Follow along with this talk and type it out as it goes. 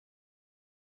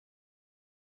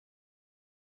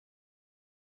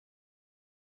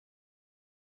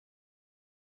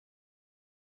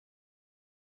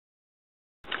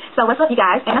So what's up, you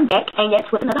guys? And I'm back, and yes,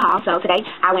 with another haul. So today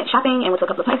I went shopping and went to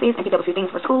a couple of places and picked up a few things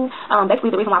for school.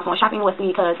 Basically the reason why I was going shopping was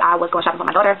because I was going shopping for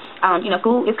my daughter.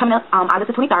 School is coming up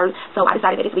August the 23rd, so I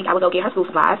decided that this week I would go get her school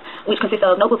supplies, which consists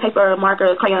of notebook, paper,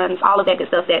 markers, crayons, all of that good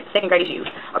stuff that second graders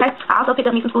use. Okay, I also picked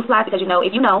up me some school supplies because,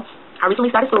 if you know, I recently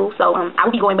started school, so I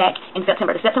will be going back in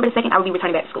September. September the 2nd, I will be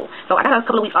returning back to school. So I got a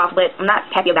couple of weeks off, but I'm not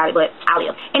happy about it, but I'll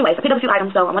live. Anyways, I picked up a few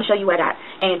items, so I'm going to show you what I got.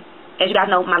 And as you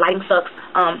guys know, my lighting sucks.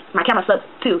 My camera sucks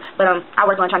too, but I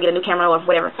work on trying to get a new camera or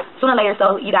whatever sooner or later.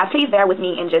 So you guys, please bear with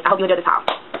me and I hope you enjoy this haul.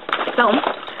 So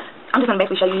I'm just gonna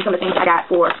basically show you some of the things I got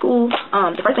for school.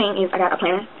 The first thing is I got a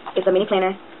planner. It's a mini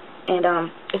planner,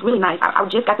 and it's really nice. I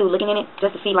just got through looking in it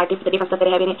just to see like the different stuff that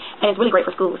they have in it, and it's really great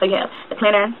for school. So you have the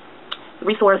planner,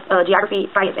 resource, geography,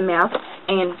 science, and math,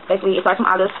 and basically it starts from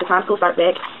August, the time school starts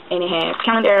back, and it has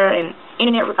calendar and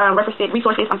internet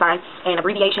resources, and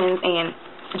abbreviations and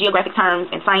geographic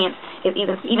terms and science. It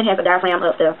even has a diagram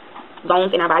of the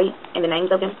bones in our body and the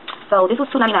names of them. So this was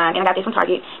 $2.99, and I got this from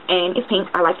Target, and it's pink.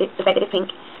 I liked it, the fact that it's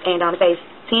pink, and it says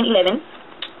 10-11,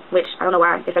 which I don't know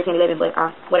why it says 10-11, but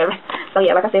whatever. So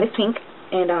yeah, like I said, it's pink,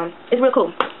 and it's real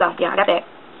cool. So yeah, I got that.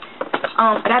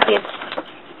 I got this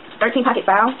 13 pocket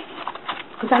file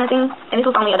container thing, and this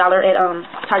was only $1 at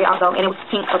Target also, and it was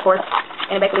pink, of course,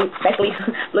 and it basically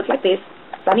looks like this.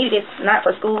 So I needed this, not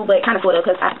for school, but kind of sort of,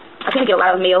 because I tend to get a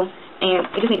lot of mail, and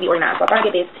it just needs to be organized. So I thought I'd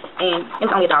get this, and it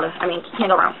was only $1. I mean, you can't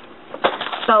go wrong.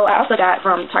 So I also got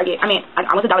from Target, I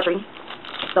went to Dollar Tree.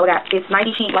 So I got this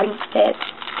 90 sheet lighting pad,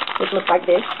 which looks like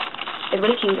this. It's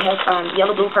really cute. It has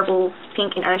yellow, blue, purple,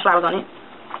 pink, and orange flowers on it.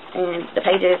 And the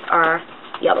pages are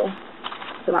yellow.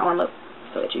 So my arm up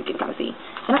so that you can kind of see.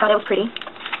 And I thought it was pretty.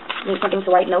 Need something to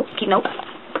write notes, keep notes.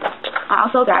 I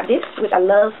also got this, which I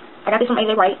love. I got this from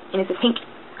AJ Wright, and it's this pink,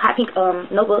 hot pink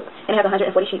notebook, and it has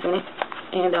 140 sheets in it,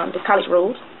 and this college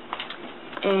rules,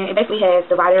 and it basically has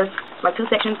dividers, like 2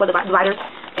 sections for the dividers,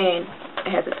 and it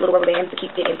has this little rubber band to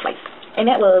keep it in place, and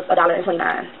that was $1.29.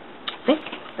 See?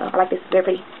 So I like this, very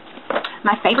pretty.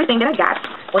 My favorite thing that I got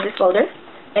was this folder,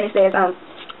 and it says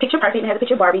picture perfect, and it has a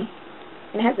picture of Barbie,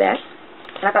 and it has that,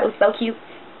 and I thought it was so cute,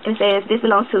 and it says this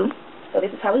belongs to, so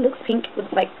this is how it looks, pink, with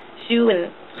like shoe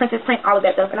and princess print, all of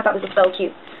that stuff, and I thought this was so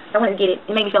cute. I wanted to get it.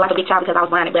 It made me feel like a big child because I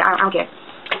was wearing it, but I don't care.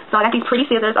 So I got these pretty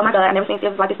scissors. Oh my god, I've never seen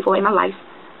scissors like this before in my life.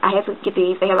 I had to get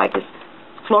these. They have like this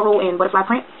floral and butterfly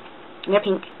print, and they're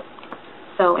pink.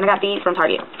 So, and I got these from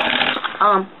Target.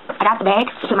 I got the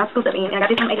bags to put my school stuff in, and I got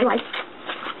this from AJ Wright.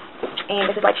 And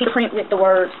this is like cheetah print with the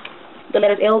words, the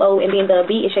letters L-O, and then the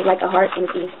B is shaped like a heart and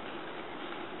a C.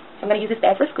 I'm going to use this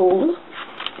bag for school,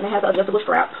 and it has an adjustable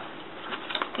strap.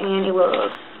 And it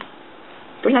was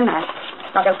 $3.99.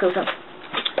 Thought that was cool too.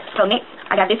 So next,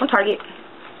 I got this from Target,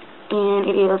 and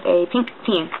it is a pink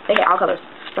pen. They had all colors.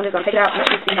 So I'm just going to take it out and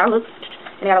let you see how it looks.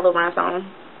 And they got a little rhinestone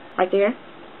right there,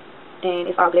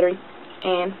 and it's all glittery.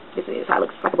 And this is how it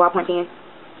looks, like a ballpoint pen,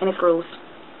 and it screws.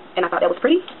 And I thought that was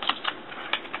pretty.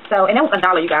 So, and that was $1,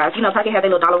 you guys. You know, Target has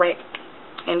their little dollar rack,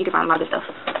 and you can find a lot of good stuff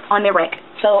on their rack.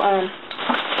 So, I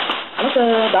went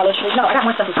to Dollar Tree. No, I got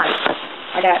more stuff from Target.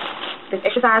 I got this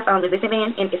exercise resistant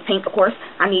band, and it's pink, of course.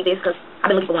 I need this because I've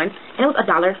been looking for one, and it was $1.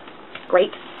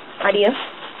 Great idea.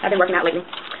 I've been working out lately.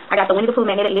 I got the Winnie the Pooh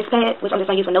magnetic list pad, which I'm just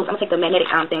going to use for notes. I'm going to take the magnetic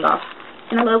thing off,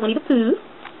 and I love Winnie the Pooh.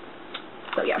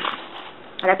 So yeah,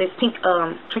 I got this pink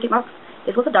trinket box.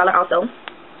 This was $1 also.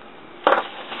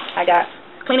 I got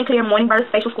Clean and Clear Morning Burst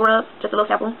facial scrub, just a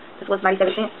little sample. This was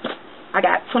 97 cents. I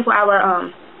got 24-hour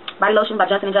body lotion by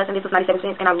Johnson & Johnson. This was 97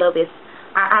 cents, and I love this.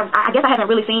 I guess I haven't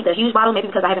really seen the huge bottle,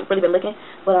 maybe because I haven't really been looking,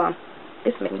 but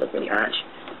this made me look really orange.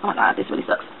 Oh my god, this really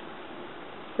sucks.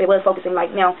 It was focusing,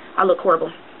 like, now I look horrible.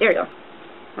 There we go.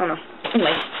 I don't know.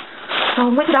 Anyway,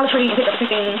 so went to Dollar Tree and picked up a few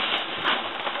things.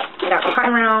 I got some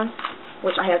cotton rounds,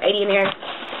 which I have 80 in there.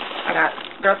 I got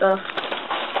girl stuff.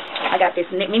 I got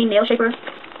this mini nail shaper.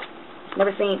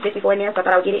 Never seen this before in there, so I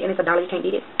thought I would get it, and it's $1. You can't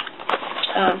beat it.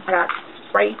 I got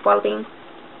spray bottle things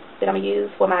that I'm going to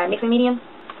use for my mixing medium.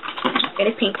 And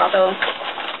it's pink also.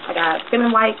 I got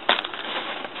feminine white.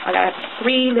 I got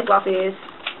 3 lip glosses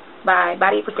by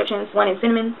Body Prescriptions. 1 in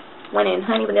cinnamon, 1 in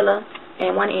honey vanilla,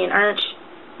 and 1 in orange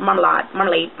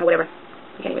marmalade or whatever.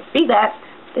 You can't even see that.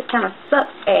 This camera sucks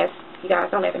ass. You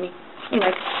guys, don't laugh at me.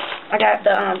 Anyway, I got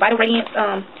the Vital Radiance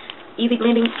Easy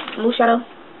Blending Smooth Shadow.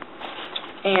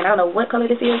 And I don't know what color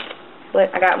this is,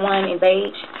 but I got 1 in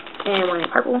beige and 1 in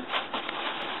purple.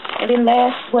 And then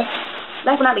last but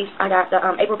not least, I got the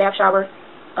April Bath Shower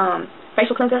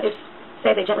facial cleanser. It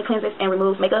says it gently cleanses and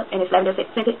removes makeup, and it's lavender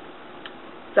scented.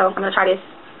 So I'm going to try this,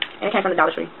 and it came from the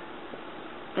Dollar Tree.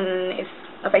 And it's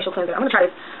a facial cleanser. I'm going to try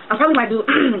this. I probably might do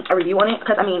a review on it,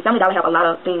 because, I mean, Family Dollar have a lot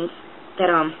of things that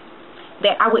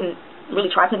that I wouldn't really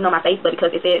try putting on my face, but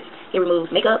because it says it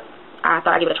removes makeup, I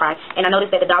thought I'd give it a try. And I noticed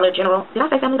that the Dollar General, did I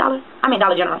say Family Dollar? I meant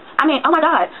Dollar General. I meant, oh my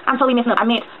god, I'm totally messing up. I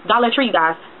meant Dollar Tree, you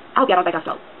guys. I hope y'all don't think I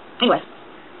smoke. Anyways,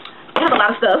 they have a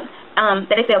lot of stuff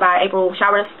that they sell by April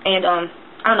showers, and I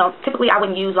don't know, typically I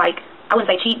wouldn't use, like, I wouldn't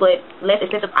say cheap, but less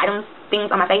expensive items, things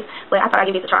on my face, but I thought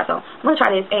I'd give it a try, so I'm going to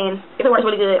try this, and if it works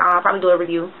really good, I'll probably do a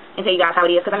review and tell you guys how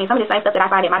it is, because I mean, some of the same stuff that I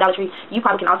find at my Dollar Tree, you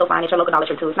probably can also find at your local Dollar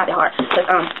Tree too. It's not that hard, because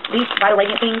these Vital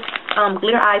Radiant things,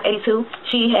 Glitter Eyes 82,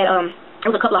 she had, it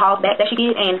was a couple of hauls back that she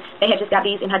did, and they had just got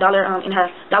these in her Dollar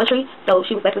Tree, so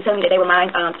she was basically telling me that they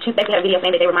remind, she basically had a video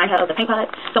saying that they remind her of the paint pods,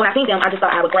 so when I seen them, I just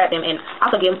thought I would grab them and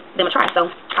also give them a try,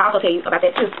 so I'll also tell you about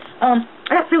that too.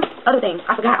 I got two other things,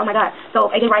 I forgot, oh my god,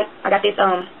 so AJ Wright, I got this,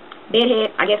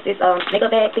 Deadhead, I guess this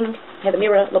makeup bag thing. It has a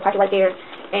mirror, little pocket right there,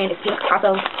 and it's pink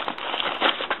also,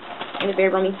 and it's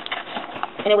very roomy.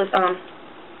 And it was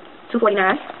 $2.49.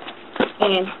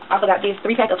 And I also got this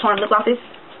 3-pack of Charm lip glosses,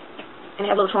 and it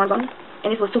has little charms on it.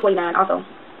 And this was $2.49 also.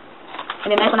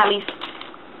 And then last but not least,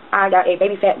 I got a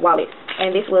baby fat wallet,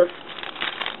 and this was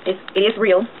it is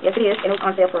real, yes it is, and it was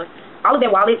on sale for all of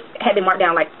their wallets had been marked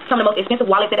down. Like some of the most expensive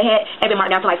wallets that they had been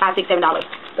marked down to like $5, $6, $7.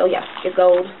 So yeah, it's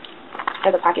gold.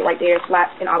 Has a pocket right there,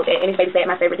 slots, and all of that. And it's baby fat,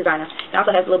 my favorite designer. It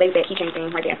also has a little baby fat keychain thing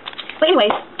right there. So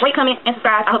anyways, rate, comment, and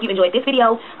subscribe. I hope you enjoyed this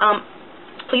video.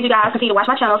 Please, you guys, continue to watch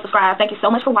my channel, subscribe. Thank you so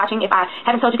much for watching. If I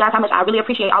haven't told you guys how much I really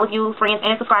appreciate all of you friends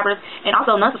and subscribers, and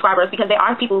also non-subscribers, because there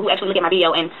are people who actually look at my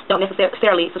video and don't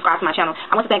necessarily subscribe to my channel.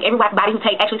 I want to thank everybody who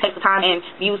actually takes the time and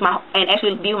view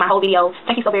my whole video.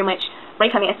 Thank you so very much.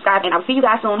 Rate, comment, and subscribe, and I'll see you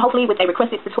guys soon, hopefully with a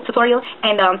requested tutorial,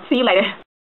 and see you later.